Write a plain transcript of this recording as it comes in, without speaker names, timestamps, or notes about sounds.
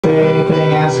say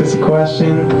anything, ask us a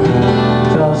question,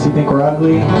 tell us you think we're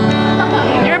ugly,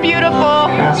 You're beautiful.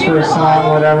 ask for a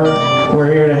song, whatever.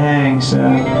 We're here to hang, so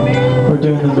we're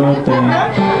doing the boat thing.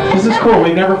 This is cool.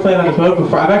 We've never played on a boat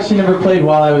before. I've actually never played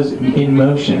while I was in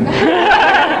motion.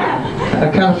 I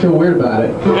kind of feel weird about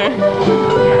it.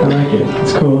 I like it.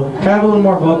 It's cool. Can I have a little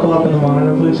more vocal up in the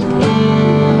monitor, please?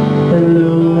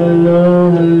 Hello,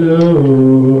 hello,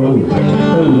 hello.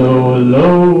 Hello, hello.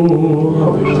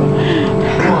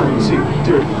 1, 2,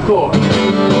 3, 4.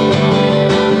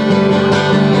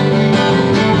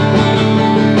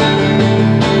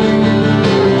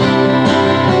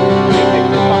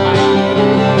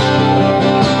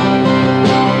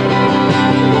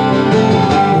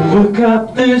 Look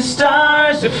up, the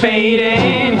stars are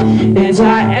fading, as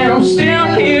I am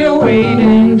still here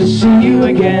waiting to see you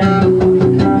again.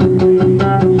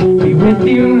 Be with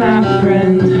you, my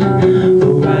friend,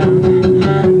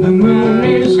 when the moon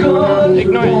is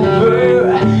gone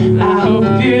over. I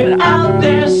hope you're out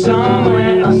there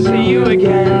somewhere, I'll see you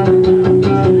again.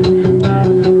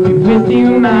 Be with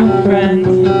you, my friend,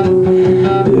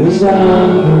 as I'm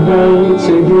on the road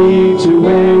to lead to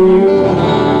where you are.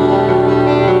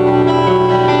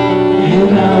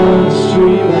 And on the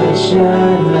street lights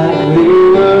shine like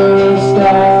little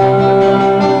stars.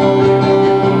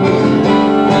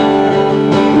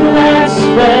 Let's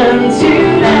spend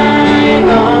tonight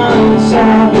on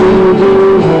top of the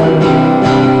world.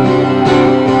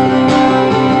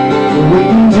 We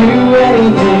can do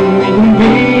anything, we can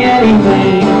be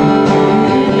anything.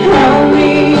 I'll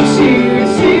meet you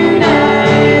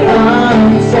tonight on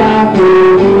top of the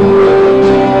world.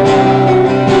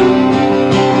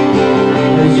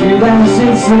 As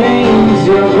it sings,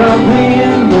 you're ugly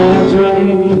in my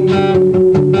dreams.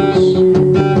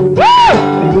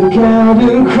 Look out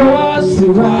across the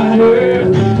water,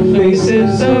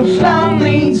 faces of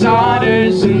lonely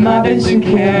daughters and mothers who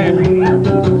care.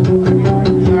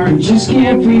 You just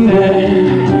can't be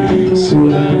there. So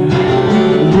that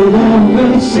I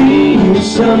will see you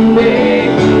someday.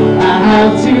 I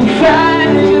have to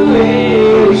find a way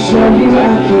to show you I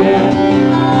care.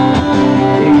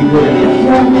 If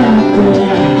I'm not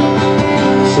there,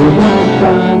 so I'll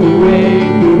find a way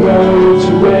to go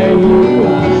to where you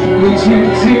are. With you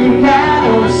tonight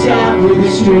on the side with the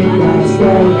street lights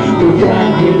down, we're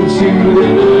down into the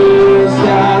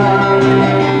stars.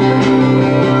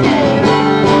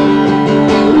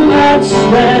 Let's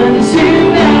spend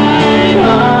tonight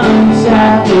on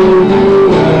top of